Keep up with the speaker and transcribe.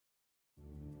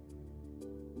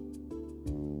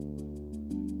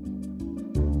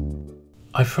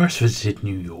I first visited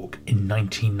New York in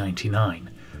 1999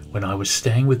 when I was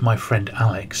staying with my friend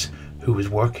Alex, who was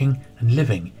working and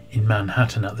living in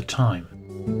Manhattan at the time.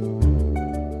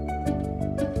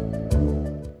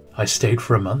 I stayed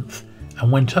for a month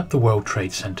and went up the World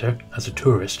Trade Center as a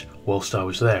tourist whilst I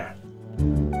was there.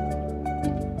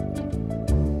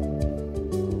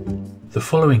 The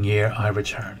following year I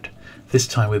returned, this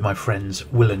time with my friends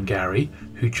Will and Gary,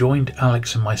 who joined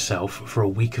Alex and myself for a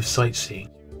week of sightseeing.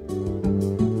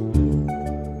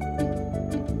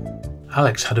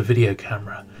 Alex had a video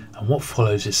camera, and what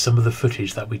follows is some of the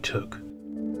footage that we took.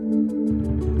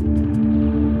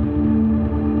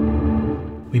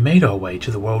 We made our way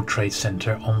to the World Trade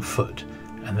Center on foot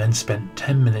and then spent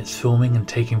 10 minutes filming and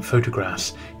taking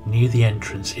photographs near the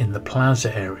entrance in the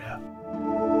plaza area.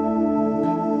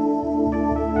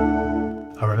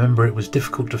 I remember it was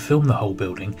difficult to film the whole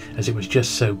building as it was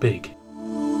just so big.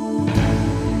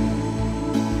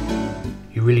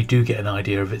 You really do get an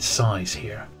idea of its size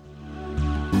here.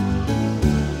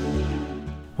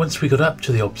 Once we got up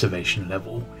to the observation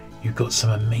level, you got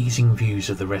some amazing views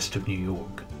of the rest of New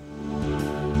York.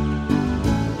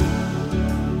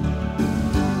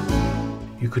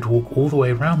 You could walk all the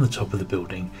way around the top of the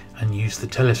building and use the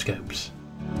telescopes.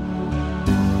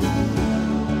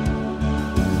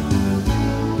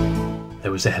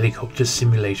 There was a helicopter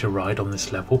simulator ride on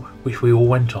this level, which we all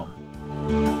went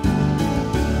on.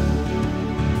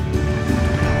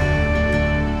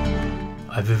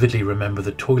 I vividly remember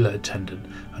the toilet attendant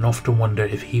and often wonder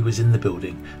if he was in the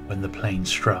building when the plane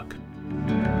struck.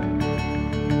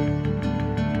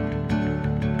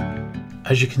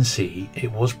 As you can see,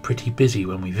 it was pretty busy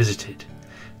when we visited.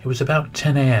 It was about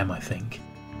 10 AM, I think.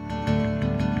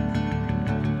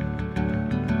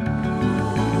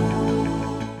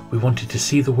 We wanted to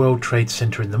see the World Trade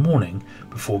Center in the morning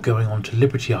before going on to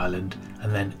Liberty Island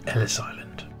and then Ellis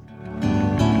Island.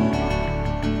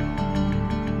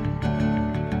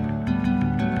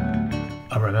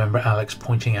 I remember Alex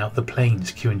pointing out the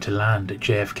planes queuing to land at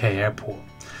JFK Airport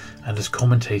and us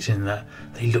commentating that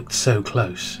they looked so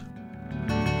close.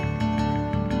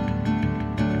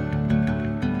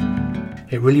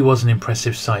 It really was an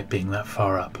impressive sight being that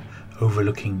far up,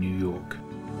 overlooking New York.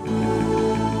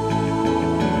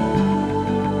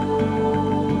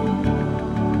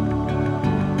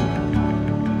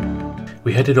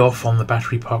 We headed off on the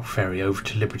Battery Park ferry over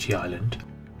to Liberty Island.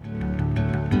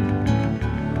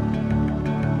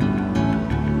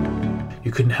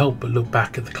 You couldn't help but look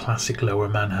back at the classic Lower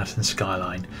Manhattan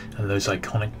skyline and those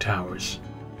iconic towers.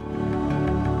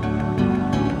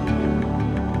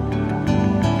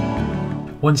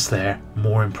 Once there,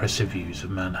 more impressive views of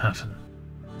Manhattan.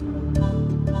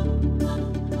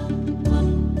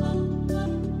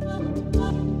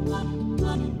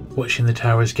 Watching the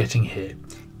towers getting hit,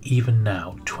 even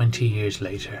now, 20 years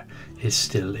later, is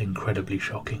still incredibly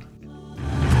shocking.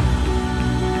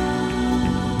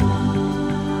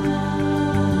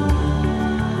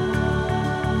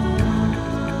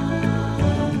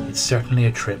 It's certainly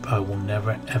a trip I will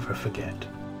never ever forget.